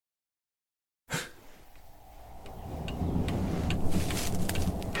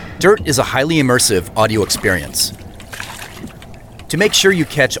Dirt is a highly immersive audio experience. To make sure you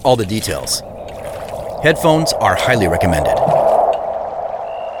catch all the details, headphones are highly recommended.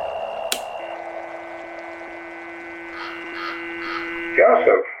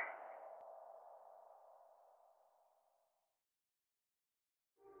 Joseph.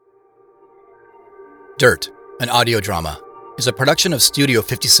 Dirt, an audio drama, is a production of Studio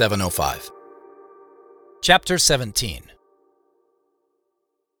 5705. Chapter 17.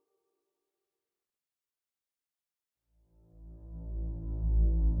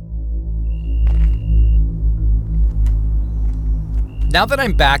 Now that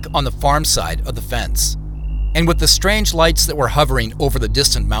I'm back on the farm side of the fence, and with the strange lights that were hovering over the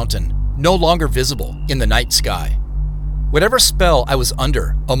distant mountain no longer visible in the night sky, whatever spell I was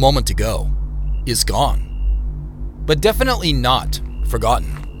under a moment ago is gone. But definitely not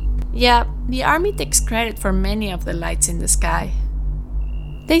forgotten. Yeah, the army takes credit for many of the lights in the sky.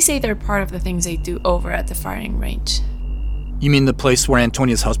 They say they're part of the things they do over at the firing range. You mean the place where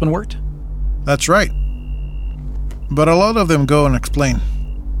Antonia's husband worked? That's right. But a lot of them go unexplained.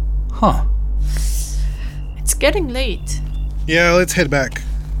 Huh. It's getting late. Yeah, let's head back.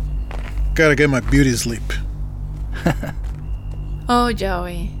 Gotta get my beauty sleep. Oh,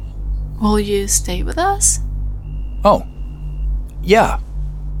 Joey. Will you stay with us? Oh. Yeah.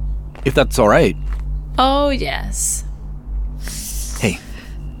 If that's all right. Oh, yes. Hey.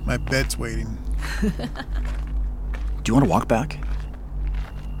 My bed's waiting. Do you want to walk back?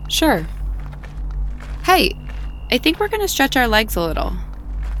 Sure. Hey, I think we're going to stretch our legs a little.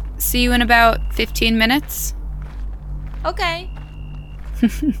 See you in about 15 minutes? Okay.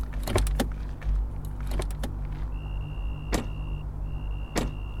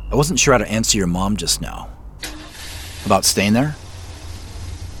 I wasn't sure how to answer your mom just now. About staying there?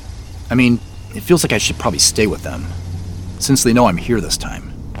 I mean, it feels like I should probably stay with them, since they know I'm here this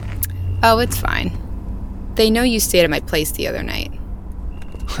time. Oh, it's fine. They know you stayed at my place the other night.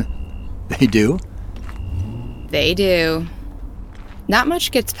 They do? They do. Not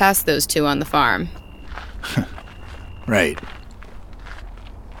much gets past those two on the farm. Right.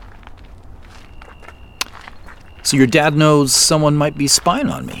 So your dad knows someone might be spying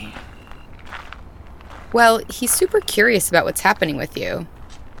on me? Well, he's super curious about what's happening with you.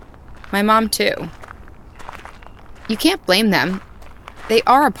 My mom, too. You can't blame them. They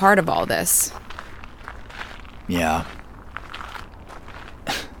are a part of all this. Yeah.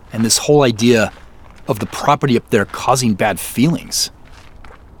 And this whole idea of the property up there causing bad feelings.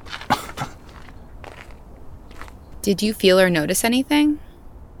 Did you feel or notice anything?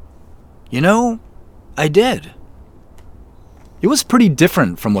 You know, I did. It was pretty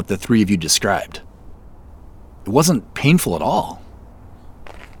different from what the three of you described. It wasn't painful at all.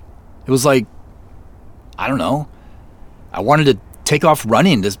 It was like, I don't know, I wanted to take off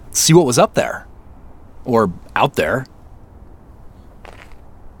running to see what was up there. Or out there.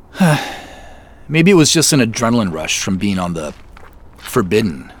 Maybe it was just an adrenaline rush from being on the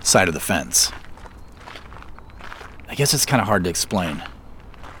forbidden side of the fence. I guess it's kind of hard to explain.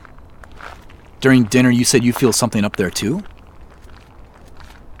 During dinner, you said you feel something up there too?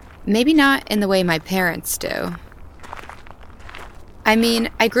 Maybe not in the way my parents do. I mean,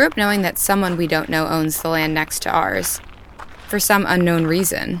 I grew up knowing that someone we don't know owns the land next to ours, for some unknown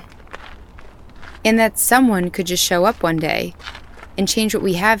reason. And that someone could just show up one day and change what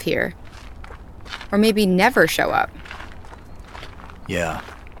we have here. Or maybe never show up. Yeah.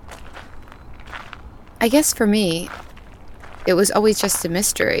 I guess for me, it was always just a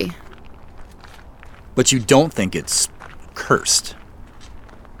mystery. But you don't think it's cursed?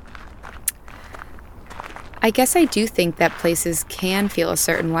 I guess I do think that places can feel a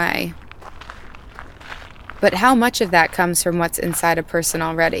certain way. But how much of that comes from what's inside a person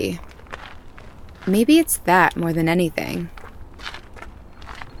already? Maybe it's that more than anything.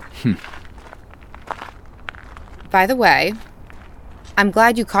 By the way, I'm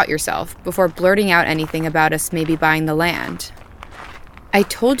glad you caught yourself before blurting out anything about us maybe buying the land. I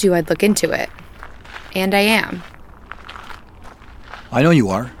told you I'd look into it. And I am. I know you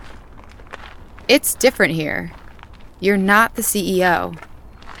are. It's different here. You're not the CEO.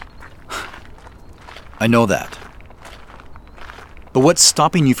 I know that. But what's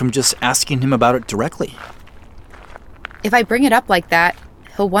stopping you from just asking him about it directly? If I bring it up like that,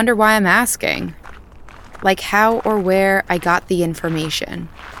 he'll wonder why I'm asking. Like how or where I got the information.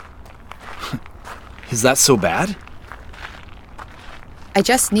 Is that so bad? I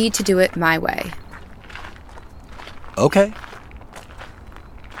just need to do it my way. Okay.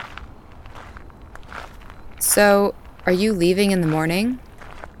 So, are you leaving in the morning?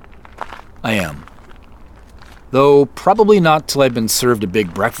 I am. Though probably not till I've been served a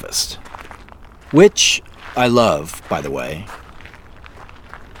big breakfast. Which I love, by the way.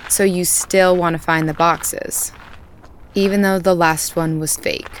 So you still want to find the boxes, even though the last one was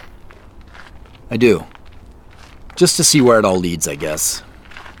fake. I do. Just to see where it all leads, I guess.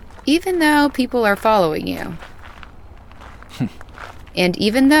 Even though people are following you. And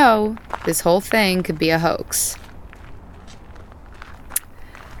even though this whole thing could be a hoax.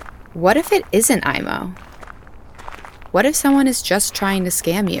 What if it isn't IMO? What if someone is just trying to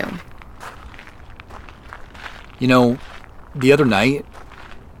scam you? You know, the other night,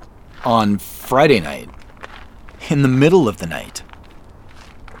 on Friday night, in the middle of the night,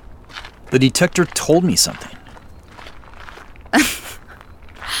 the detector told me something.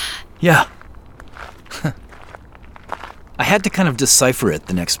 Yeah. I had to kind of decipher it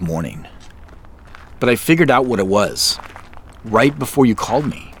the next morning. But I figured out what it was right before you called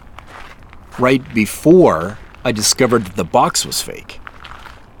me. Right before I discovered that the box was fake.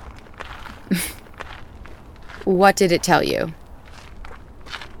 What did it tell you?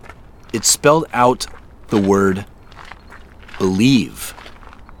 It spelled out the word believe.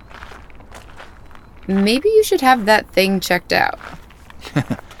 Maybe you should have that thing checked out.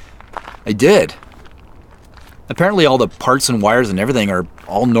 I did. Apparently all the parts and wires and everything are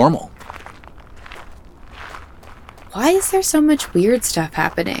all normal. Why is there so much weird stuff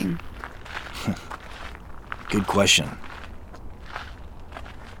happening? Good question.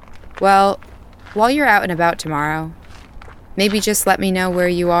 Well, while you're out and about tomorrow, maybe just let me know where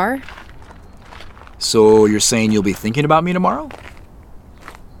you are? So you're saying you'll be thinking about me tomorrow?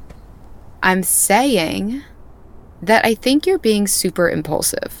 I'm saying that I think you're being super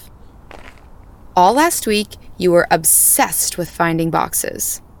impulsive. All last week, you were obsessed with finding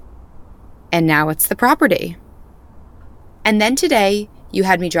boxes. And now it's the property. And then today, you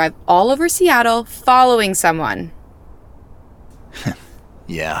had me drive all over Seattle following someone.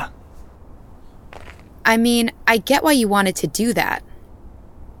 Yeah. I mean, I get why you wanted to do that.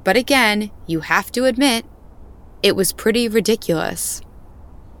 But again, you have to admit, it was pretty ridiculous.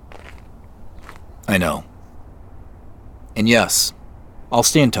 I know. And yes, I'll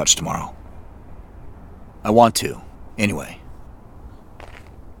stay in touch tomorrow. I want to, anyway.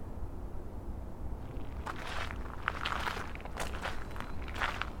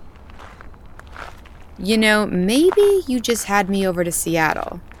 You know, maybe you just had me over to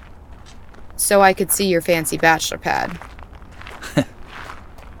Seattle so I could see your fancy bachelor pad.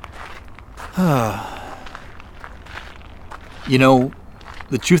 You know,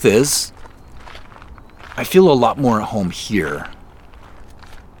 the truth is, I feel a lot more at home here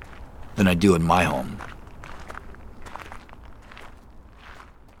than I do in my home.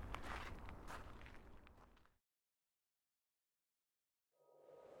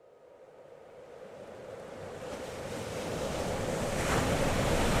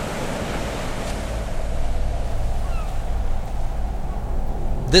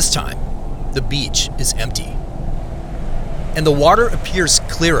 This time, the beach is empty, and the water appears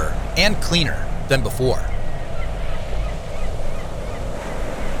clearer and cleaner than before.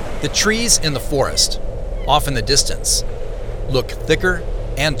 The trees in the forest, off in the distance, look thicker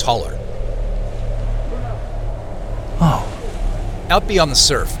and taller. Oh, Out beyond the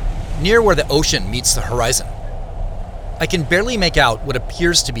surf, near where the ocean meets the horizon, I can barely make out what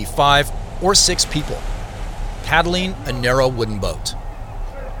appears to be 5 or 6 people paddling a narrow wooden boat.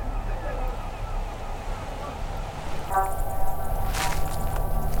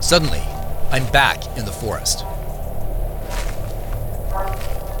 Suddenly, I'm back in the forest.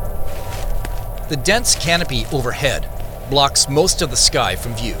 The dense canopy overhead blocks most of the sky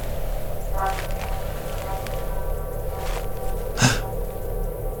from view.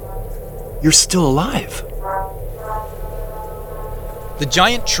 you're still alive. The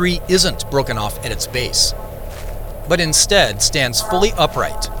giant tree isn't broken off at its base, but instead stands fully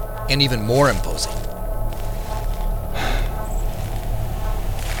upright and even more imposing.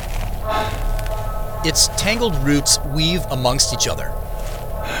 Its tangled roots weave amongst each other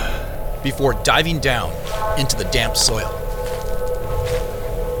before diving down into the damp soil.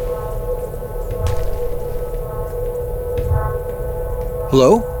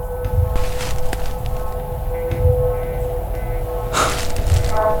 Hello?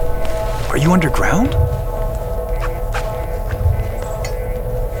 Are you underground?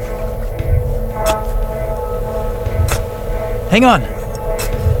 Hang on.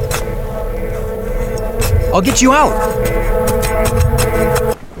 I'll get you out.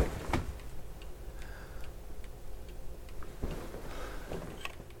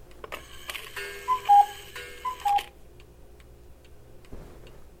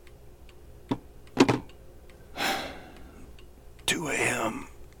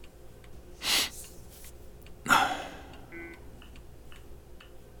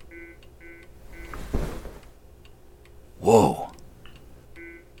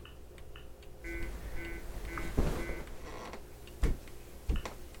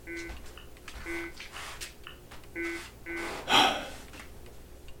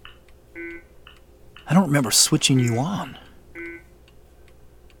 remember switching you on.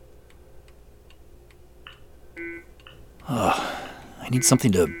 I need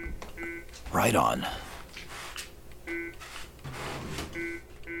something to write on.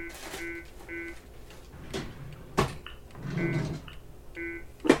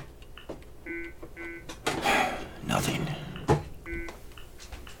 Nothing.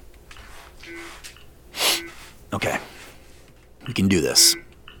 Okay. We can do this.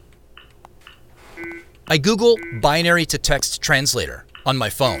 I Google binary to text translator on my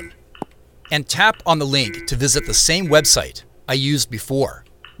phone and tap on the link to visit the same website I used before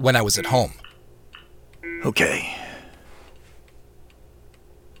when I was at home. Okay.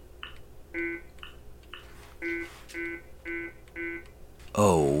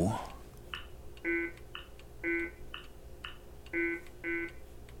 O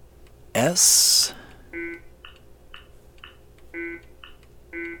S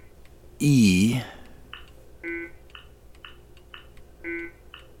E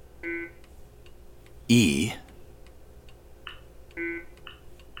E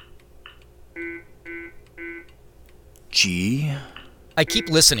G. I keep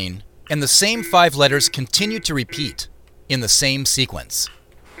listening, and the same 5 letters continue to repeat in the same sequence.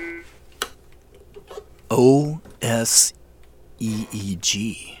 O S E E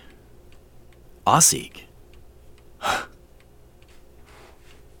G. Oseeg.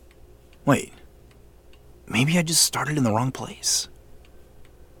 Wait. Maybe I just started in the wrong place.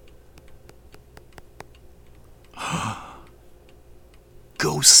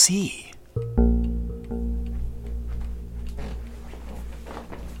 Go see.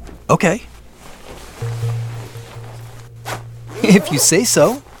 Okay. If you say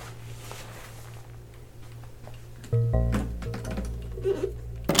so.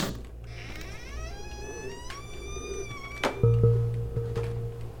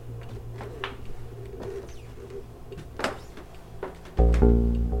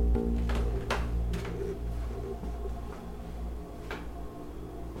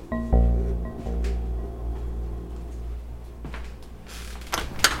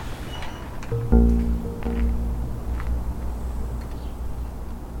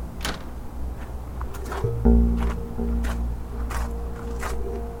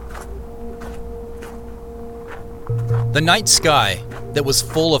 The night sky that was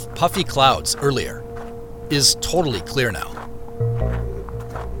full of puffy clouds earlier is totally clear now.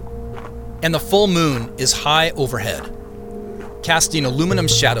 And the full moon is high overhead, casting aluminum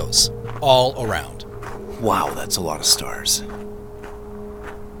shadows all around. Wow, that's a lot of stars.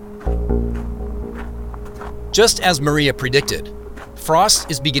 Just as Maria predicted,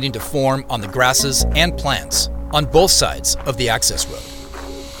 frost is beginning to form on the grasses and plants on both sides of the access road.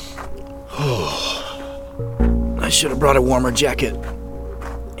 I should have brought a warmer jacket.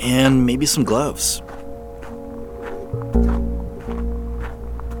 And maybe some gloves.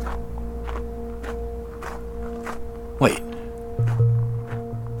 Wait.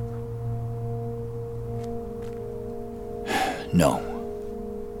 No.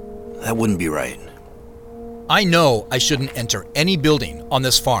 That wouldn't be right. I know I shouldn't enter any building on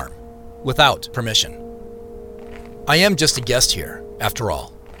this farm without permission. I am just a guest here, after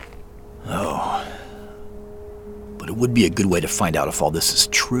all. Oh. But it would be a good way to find out if all this is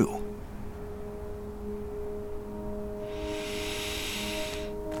true.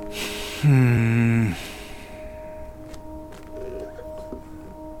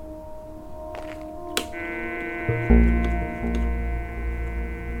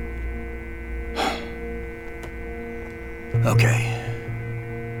 Okay.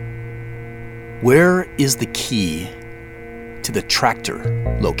 Where is the key to the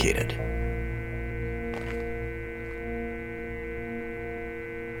tractor located?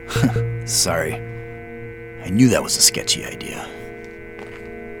 Sorry. I knew that was a sketchy idea.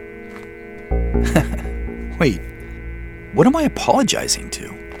 Wait, what am I apologizing to?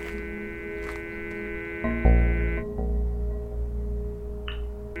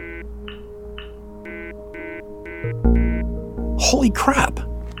 Holy crap!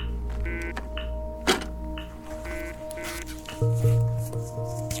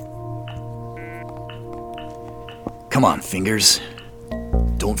 Come on, fingers.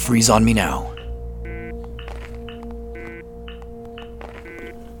 Don't freeze on me now.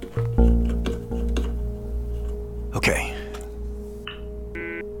 Okay.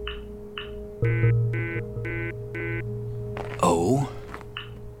 O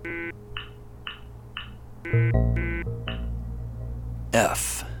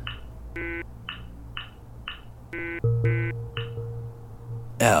F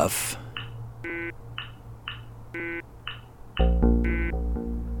F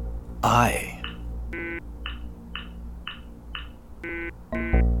I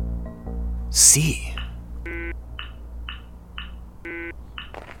C.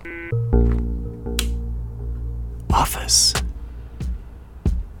 Office.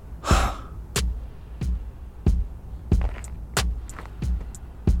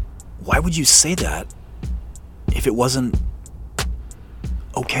 Why would you say that if it wasn't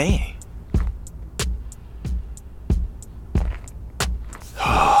okay?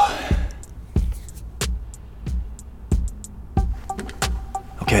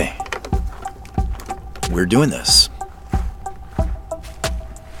 Okay. We're doing this.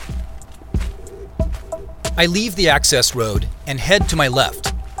 I leave the access road and head to my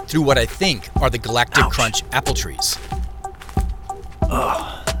left through what I think are the Galactic Ouch. Crunch apple trees.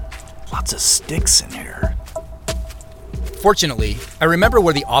 Lots of sticks in here. Fortunately, I remember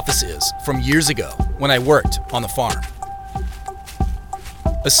where the office is from years ago when I worked on the farm.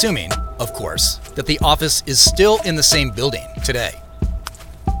 Assuming, of course, that the office is still in the same building today.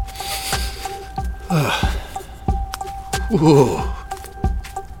 Ooh.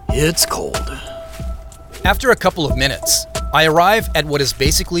 It's cold. After a couple of minutes, I arrive at what is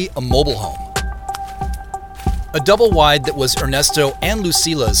basically a mobile home. A double wide that was Ernesto and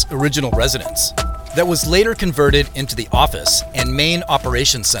Lucila's original residence, that was later converted into the office and main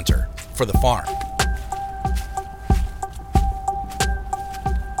operations center for the farm.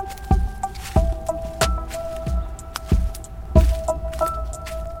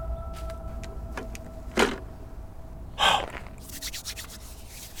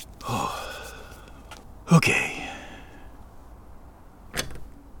 Okay.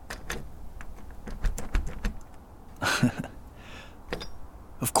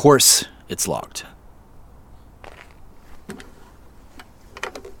 Of course, it's locked.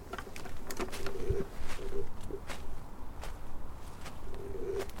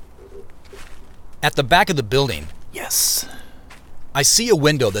 At the back of the building, Yes. I see a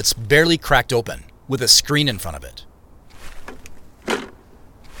window that's barely cracked open with a screen in front of it.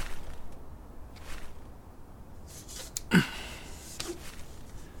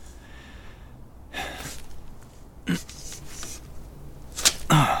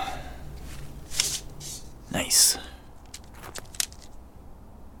 Nice.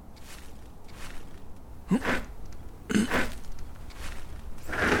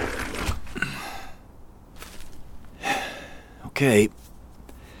 Okay.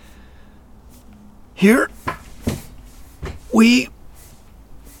 Here we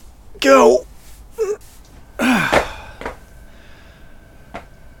go.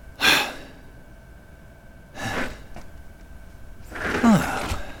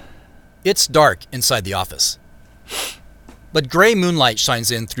 It's dark inside the office, but gray moonlight shines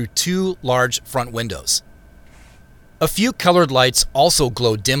in through two large front windows. A few colored lights also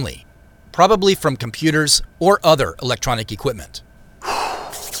glow dimly, probably from computers or other electronic equipment.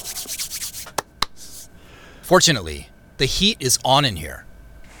 Fortunately, the heat is on in here,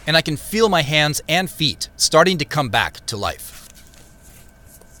 and I can feel my hands and feet starting to come back to life.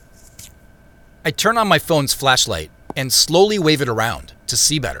 I turn on my phone's flashlight and slowly wave it around to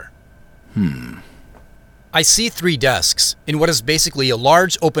see better. I see 3 desks in what is basically a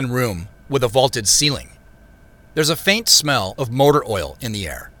large open room with a vaulted ceiling. There's a faint smell of motor oil in the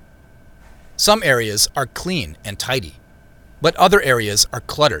air. Some areas are clean and tidy, but other areas are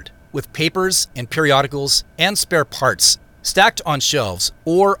cluttered with papers and periodicals and spare parts stacked on shelves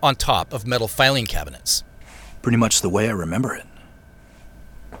or on top of metal filing cabinets. Pretty much the way I remember it.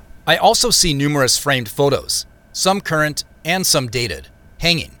 I also see numerous framed photos, some current and some dated,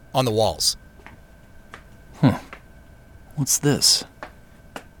 hanging on the walls. What's this?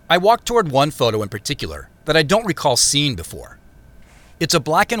 I walk toward one photo in particular that I don't recall seeing before. It's a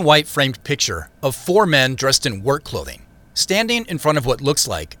black and white framed picture of 4 men dressed in work clothing, standing in front of what looks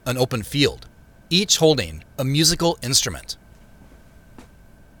like an open field, each holding a musical instrument.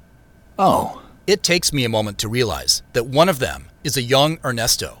 Oh, It takes me a moment to realize that one of them is a young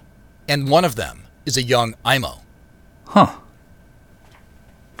Ernesto, and one of them is a young Imo. huh.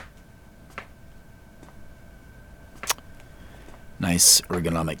 Nice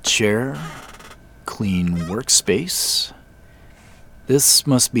ergonomic chair. Clean workspace. This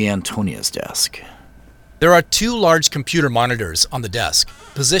must be Antonia's desk. There are 2 large computer monitors on the desk,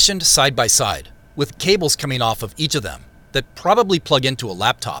 positioned side by side, with cables coming off of each of them that probably plug into a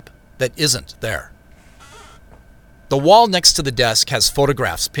laptop that isn't there. The wall next to the desk has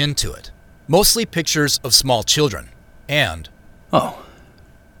photographs pinned to it, mostly pictures of small children, and Oh.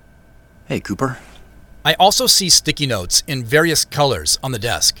 Hey, Cooper. I also see sticky notes in various colors on the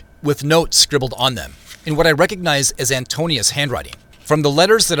desk, with notes scribbled on them in what I recognize as Antonia's handwriting, from the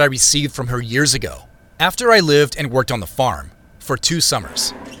letters that I received from her years ago, after I lived and worked on the farm for 2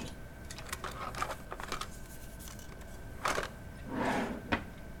 summers.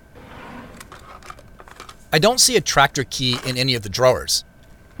 I don't see a tractor key in any of the drawers.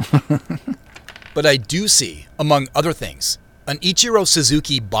 But I do see, among other things, an Ichiro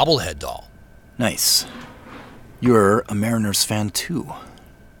Suzuki bobblehead doll. Nice. You're a Mariners fan too.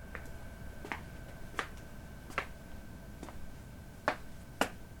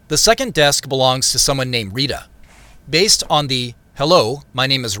 The second desk belongs to someone named Rita. Based on the "Hello, my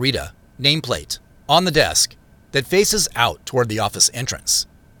name is Rita" nameplate on the desk that faces out toward the office entrance.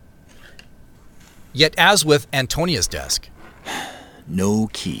 Yet as with Antonia's desk, no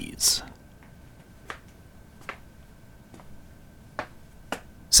keys.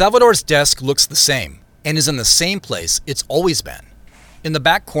 Salvador's desk looks the same and is in the same place it's always been, in the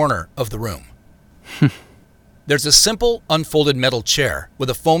back corner of the room. There's a simple, unfolded metal chair with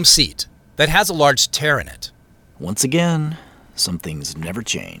a foam seat that has a large tear in it. Once again, some things never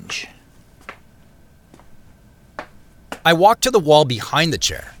change. I walk to the wall behind the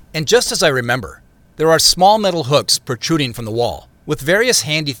chair, and just as I remember, there are small metal hooks protruding from the wall, with various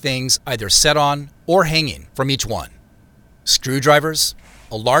handy things either set on or hanging from each one. Screwdrivers,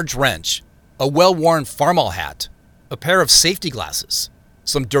 a large wrench, a well-worn Farmall hat, a pair of safety glasses,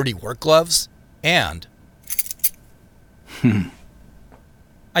 some dirty work gloves, and...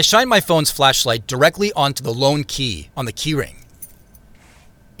 I shine my phone's flashlight directly onto the lone key on the keyring.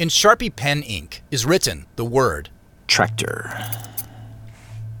 In Sharpie pen ink is written the word Tractor.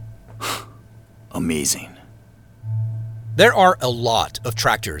 Amazing. There are a lot of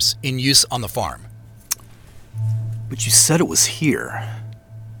tractors in use on the farm. But you said it was here.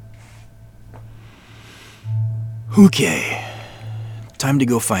 Okay. Time to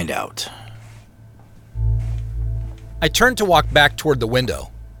go find out. I turn to walk back toward the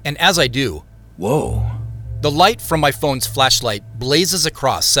window, and as I do, Whoa. the light from my phone's flashlight blazes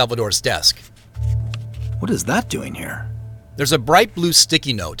across Salvador's desk. What is that doing here? There's a bright blue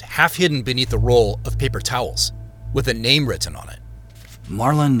sticky note half hidden beneath a roll of paper towels, with a name written on it.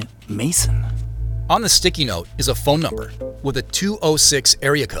 Marlon Mason. On the sticky note is a phone number with a 206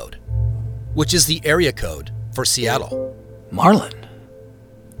 area code, which is the area code for Seattle. Marlon?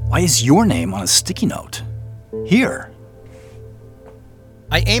 Why is your name on a sticky note? Here.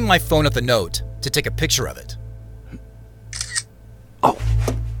 I aim my phone at the note to take a picture of it. Oh.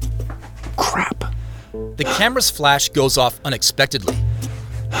 Crap. The camera's flash goes off unexpectedly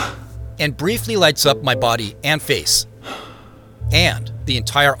and briefly lights up my body and face and the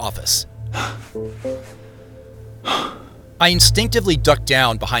entire office. I instinctively duck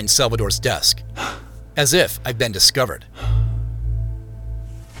down behind Salvador's desk, as if I've been discovered.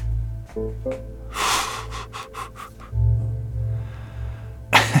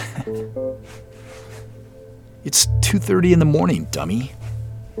 It's 2:30 in the morning, dummy.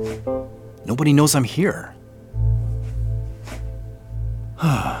 Nobody knows I'm here.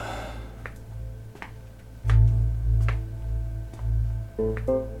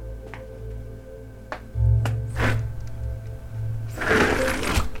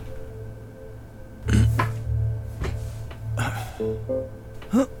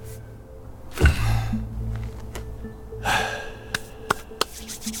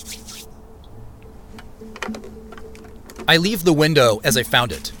 I leave the window as I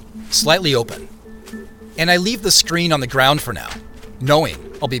found it, slightly open. And I leave the screen on the ground for now, knowing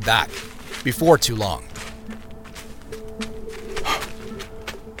I'll be back before too long.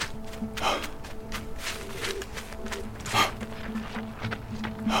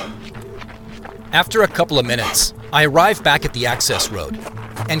 After a couple of minutes, I arrive back at the access road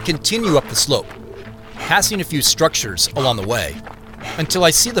and continue up the slope, passing a few structures along the way, until I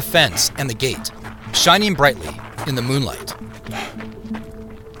see the fence and the gate, shining brightly in the moonlight.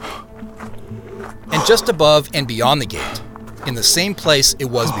 And just above and beyond the gate, in the same place it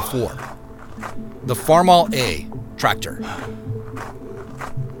was before, the Farmall A tractor.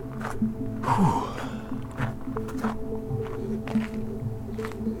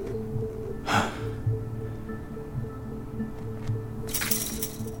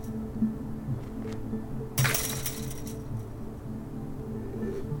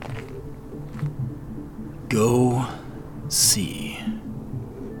 Go see.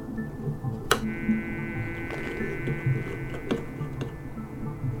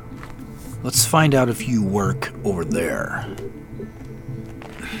 Let's find out if you work over there.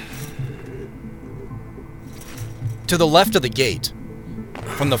 To the left of the gate,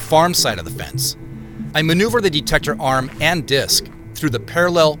 from the farm side of the fence, I maneuver the detector arm and disc through the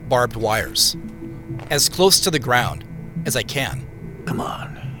parallel barbed wires, as close to the ground as I can. Come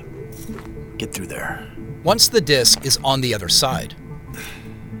on. Get through there. Once the disc is on the other side,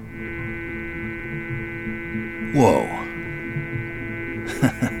 Whoa.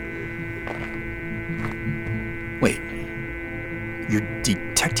 You're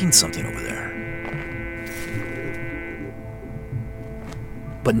detecting something over there.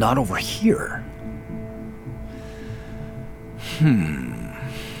 But not over here.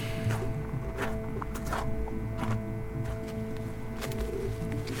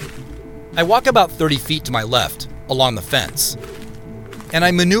 I walk about 30 feet to my left, along the fence, and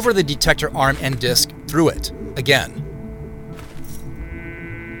I maneuver the detector arm and disc through it, again.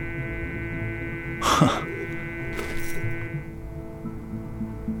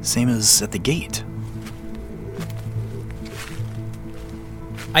 Same as at the gate.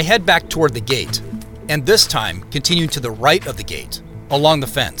 I head back toward the gate, and this time continue to the right of the gate, along the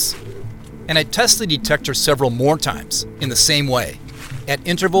fence. And I test the detector several more times, in the same way, at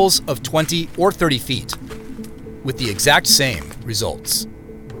intervals of 20 or 30 feet, with the exact same results.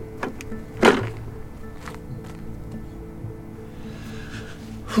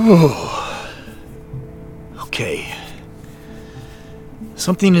 Okay.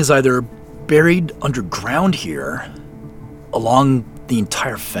 Something is either buried underground here, along the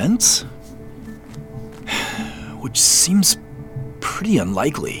entire fence, which seems pretty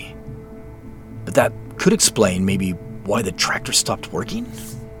unlikely. But that could explain maybe why the tractor stopped working.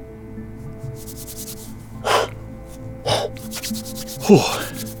 Whew.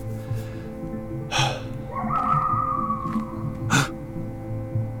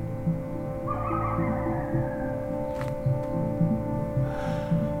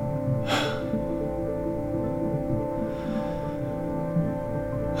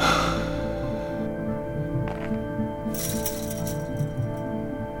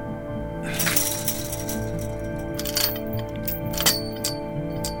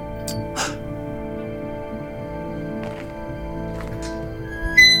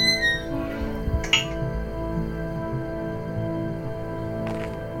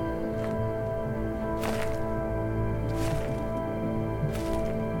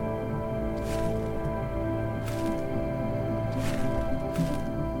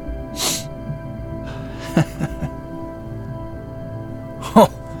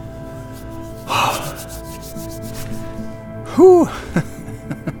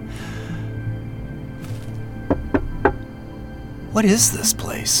 What is this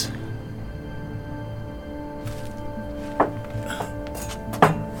place?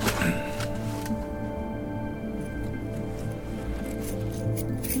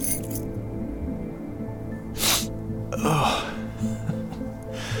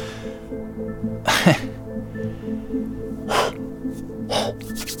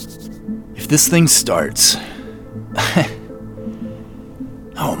 If this thing starts...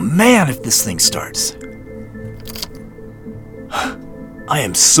 Oh man, if this thing starts. I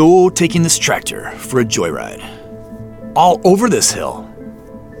am so taking this tractor for a joyride. All over this hill.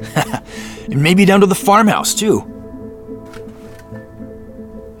 And maybe down to the farmhouse, too.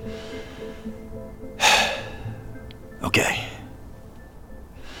 Okay.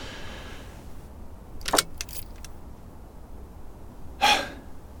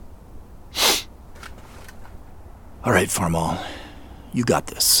 All right, Farmall. You got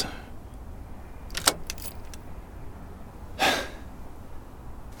this.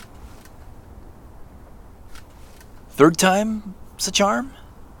 Third time's a charm?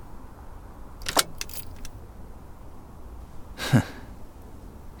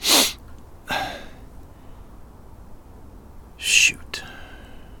 Shoot.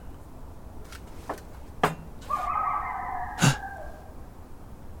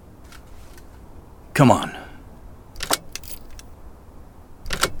 Come on.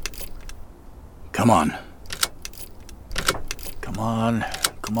 Come on. Come on.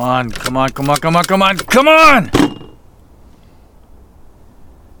 Come on. Come on. Come on. Come on. Come on. Come on!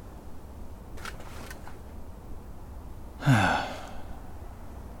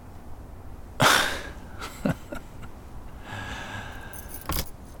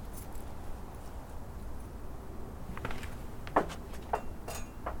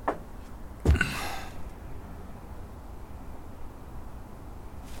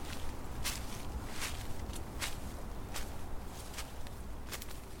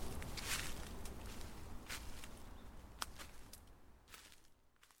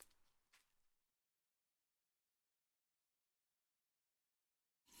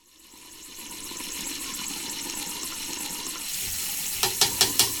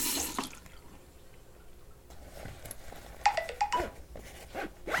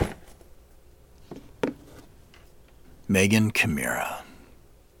 Megan Chimera.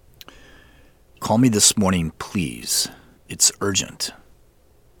 Call me this morning, please. It's urgent.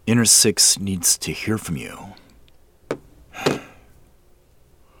 Inner Six needs to hear from you.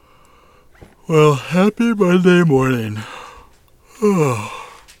 Well, happy Monday morning.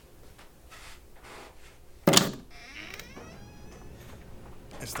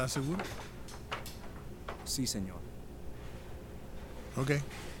 ¿Estás seguro? Sí, señor. Ok.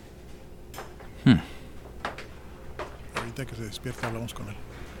 Ahorita que se despierta hablamos con él.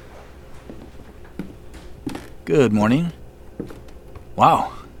 Good morning.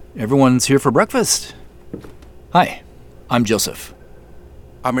 Wow, everyone's here for breakfast. Hi, I'm Joseph.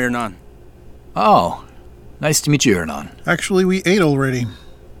 I'm Hernan. Oh, nice to meet you, Hernan. Actually, we ate already.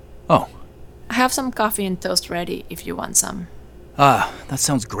 Oh, I have some coffee and toast ready if you want some. that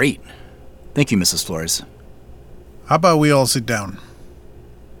sounds great. Thank you, Mrs. Flores. How about we all sit down?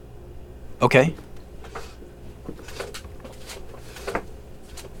 Okay.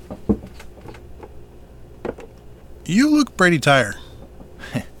 You look pretty tired.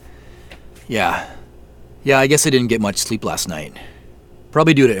 Yeah, I guess I didn't get much sleep last night.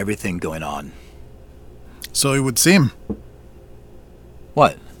 Probably due to everything going on. So it would seem.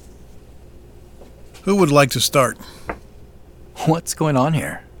 What? Who would like to start? What's going on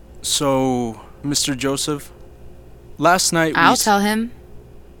here? So, Mr. Joseph, last night I'll tell him.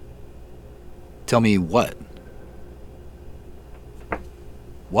 Tell me what?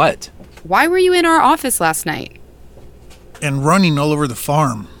 What? Why were you in our office last night? And running all over the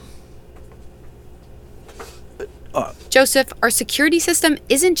farm. Joseph, our security system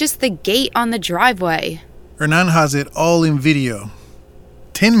isn't just the gate on the driveway. Hernan has it all in video.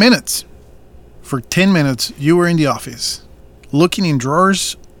 10 minutes. For 10 minutes, you were in the office, looking in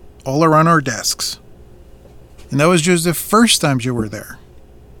drawers all around our desks. And that was just the first time you were there.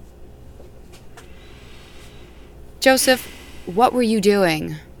 Joseph, what were you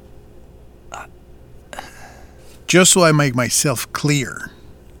doing? Just so I make myself clear.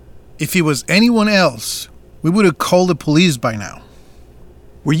 If it was anyone else, we would have called the police by now.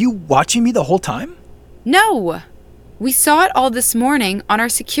 Were you watching me the whole time? No! We saw it all this morning on our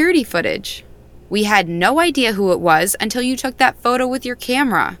security footage. We had no idea who it was until you took that photo with your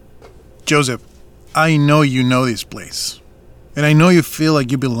camera. Joseph, I know you know this place. And I know you feel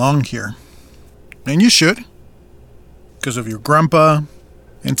like you belong here. And you should. Because of your grandpa,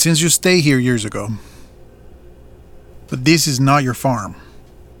 and since you stayed here years ago. But this is not your farm.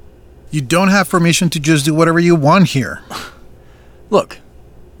 You don't have permission to just do whatever you want here. Look,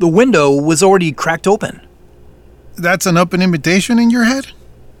 the window was already cracked open. That's an open invitation in your head?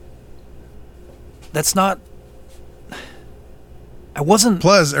 That's not... I wasn't...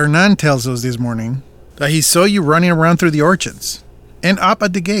 Plus, Hernan tells us this morning that he saw you running around through the orchards and up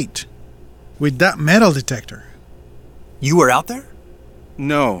at the gate with that metal detector. You were out there?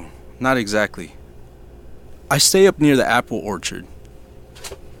 No, not exactly. I stay up near the apple orchard.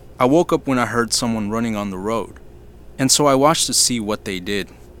 I woke up when I heard someone running on the road, and so I watched to see what they did.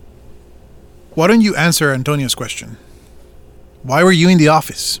 Why don't you answer Antonio's question? Why were you in the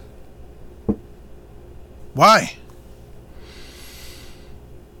office? Why?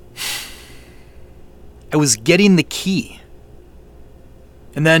 I was getting the key.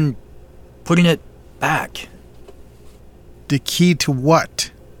 And then putting it back. The key to what?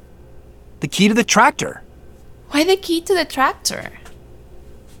 The key to the tractor. Why the key to the tractor?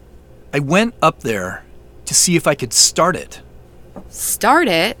 I went up there to see if I could start it. Start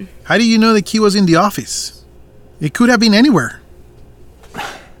it? How do you know the key was in the office? It could have been anywhere.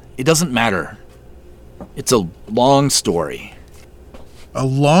 It doesn't matter. It's a long story. A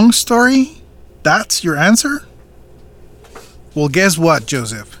long story? That's your answer? Well, guess what,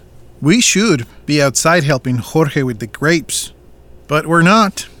 Joseph? We should be outside helping Jorge with the grapes. But we're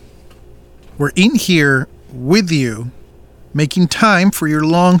not. We're in here with you, making time for your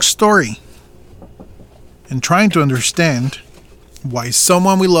long story. And trying to understand why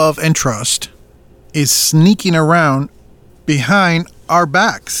someone we love and trust is sneaking around behind our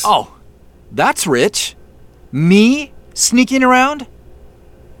backs. Oh, that's rich. Me sneaking around?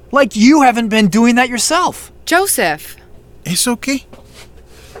 Like you haven't been doing that yourself. Joseph! It's okay.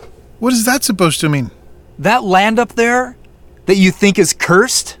 What is that supposed to mean? That land up there that you think is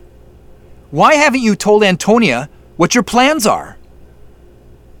cursed? Why haven't you told Antonia what your plans are?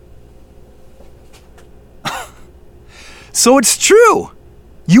 So it's true.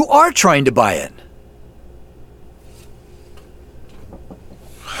 You are trying to buy it.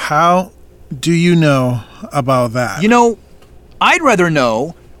 How do you know about that? You know, I'd rather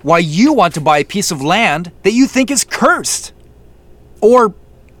know why you want to buy a piece of land that you think is cursed. Or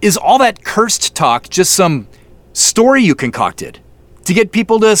is all that cursed talk just some story you concocted to get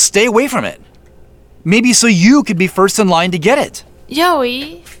people to stay away from it? Maybe so you could be first in line to get it.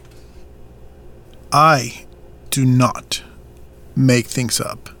 Joey! I do not make things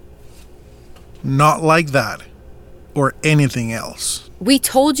up. Not like that. or anything else. We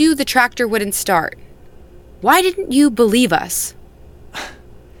told you the tractor wouldn't start. Why didn't you believe us?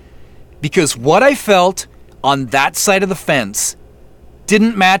 Because what I felt on that side of the fence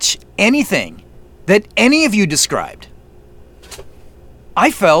didn't match anything that any of you described.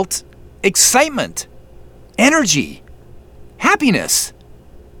 I felt excitement, energy, happiness.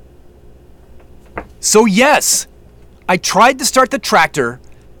 So yes, I tried to start the tractor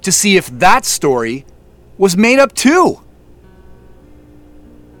to see if that story was made up too.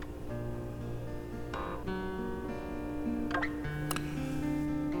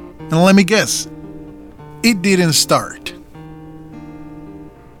 And let me guess, it didn't start.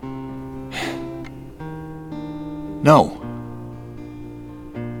 No.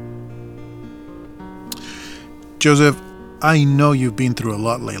 Joseph, I know you've been through a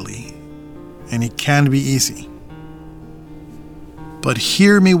lot lately, and it can be easy. But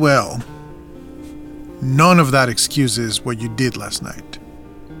hear me well. None of that excuses what you did last night,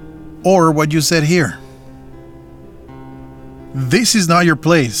 or what you said here. This is not your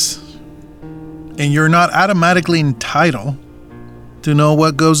place, and you're not automatically entitled to know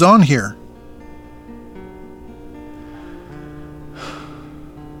what goes on here.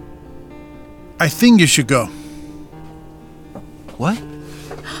 I think you should go. What?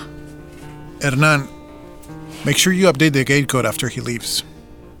 Hernan, make sure you update the gate code after he leaves.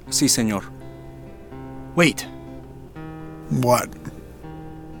 Sí, señor. Wait. What?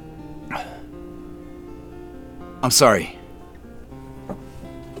 I'm sorry.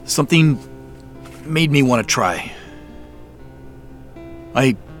 Something made me want to try.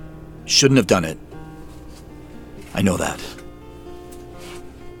 I shouldn't have done it. I know that.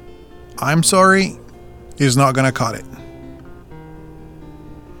 I'm sorry is not gonna cut it.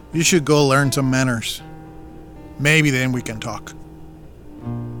 You should go learn some manners. Maybe then we can talk.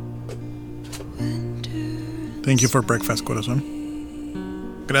 Thank you for breakfast, corazón.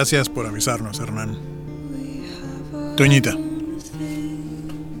 Gracias por avisarnos, Hernan. Toñita,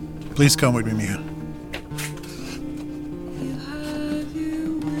 please come with me, mija.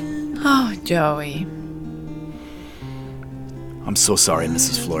 Oh, Joey. I'm so sorry,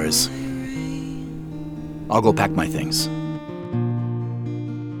 Mrs. Flores. I'll go pack my things.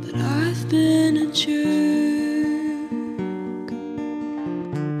 But I've been a jerk.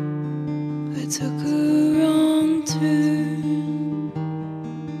 I took a wrong turn,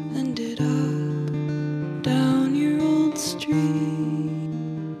 ended up down your old street.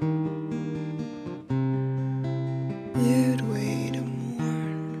 Weird way to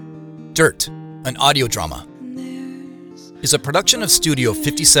mourn. Dirt, an audio drama, is a production of Studio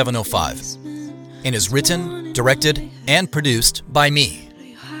 5705 and is written, directed, and produced by me,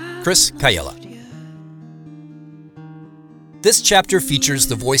 Chris Cayella. This chapter features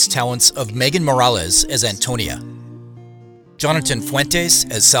the voice talents of Megan Morales as Antonia, Jonathan Fuentes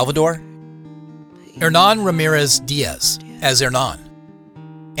as Salvador, Hernan Ramirez Diaz as Hernan,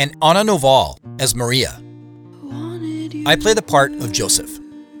 and Ana Noval as Maria. I play the part of Joseph.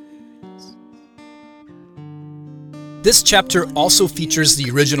 This chapter also features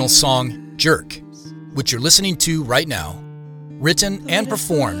the original song Jerk, which you're listening to right now, written and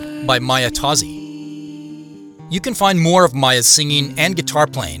performed by Maya Tazi. You can find more of Maya's singing and guitar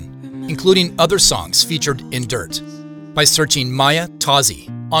playing, including other songs featured in Dirt, by searching Maya Tazi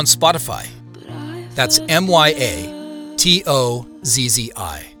on Spotify. That's MYATOZZI.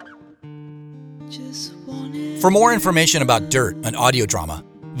 For more information about Dirt, an audio drama,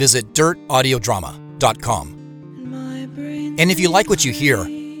 visit dirtaudiodrama.com. And if you like what you hear,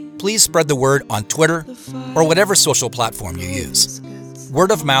 please spread the word on Twitter or whatever social platform you use. Word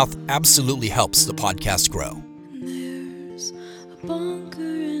of mouth absolutely helps the podcast grow.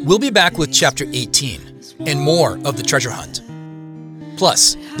 We'll be back with Chapter 18 and more of the treasure hunt.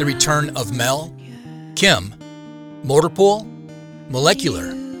 Plus, the return of Mel, Kim, Motorpool,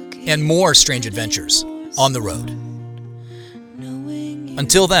 Molecular, and more strange adventures on the road.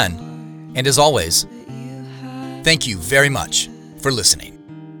 Until then, and as always, thank you very much for listening.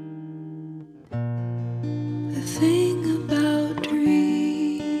 The thing about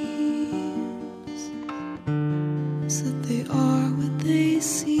dreams is that they are what they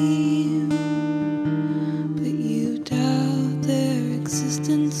seem, but you doubt their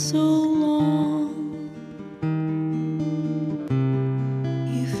existence so long,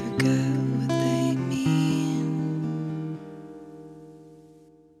 you forget what they mean.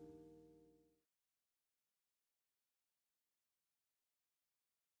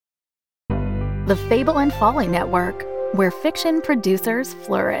 The Fable and Folly Network, where fiction producers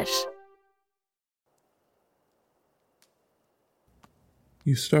flourish.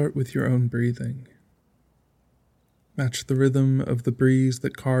 You start with your own breathing. Match the rhythm of the breeze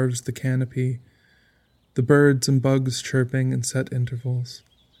that carves the canopy, the birds and bugs chirping in set intervals.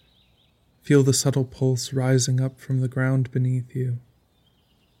 Feel the subtle pulse rising up from the ground beneath you.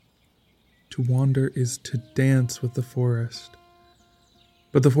 To wander is to dance with the forest.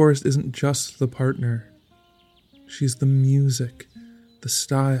 But the forest isn't just the partner. She's the music, the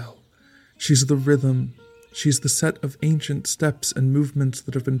style. She's the rhythm. She's the set of ancient steps and movements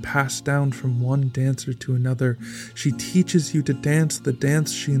that have been passed down from one dancer to another. She teaches you to dance the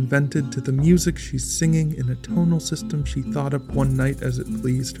dance she invented to the music she's singing in a tonal system she thought up one night as it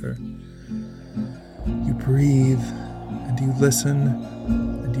pleased her. You breathe, and you listen,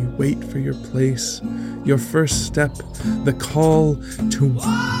 and you wait for your place, your first step, the call to...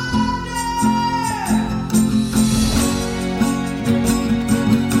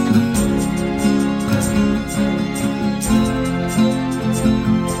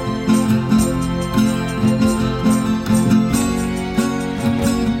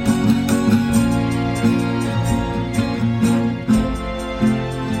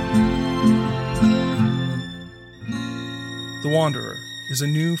 The Wanderer is a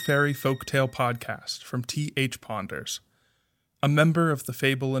new fairy folktale podcast from T.H. Ponders, a member of the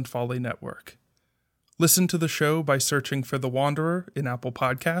Fable and Folly Network. Listen to the show by searching for The Wanderer in Apple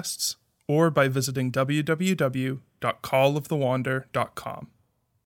Podcasts or by visiting www.callofthewander.com.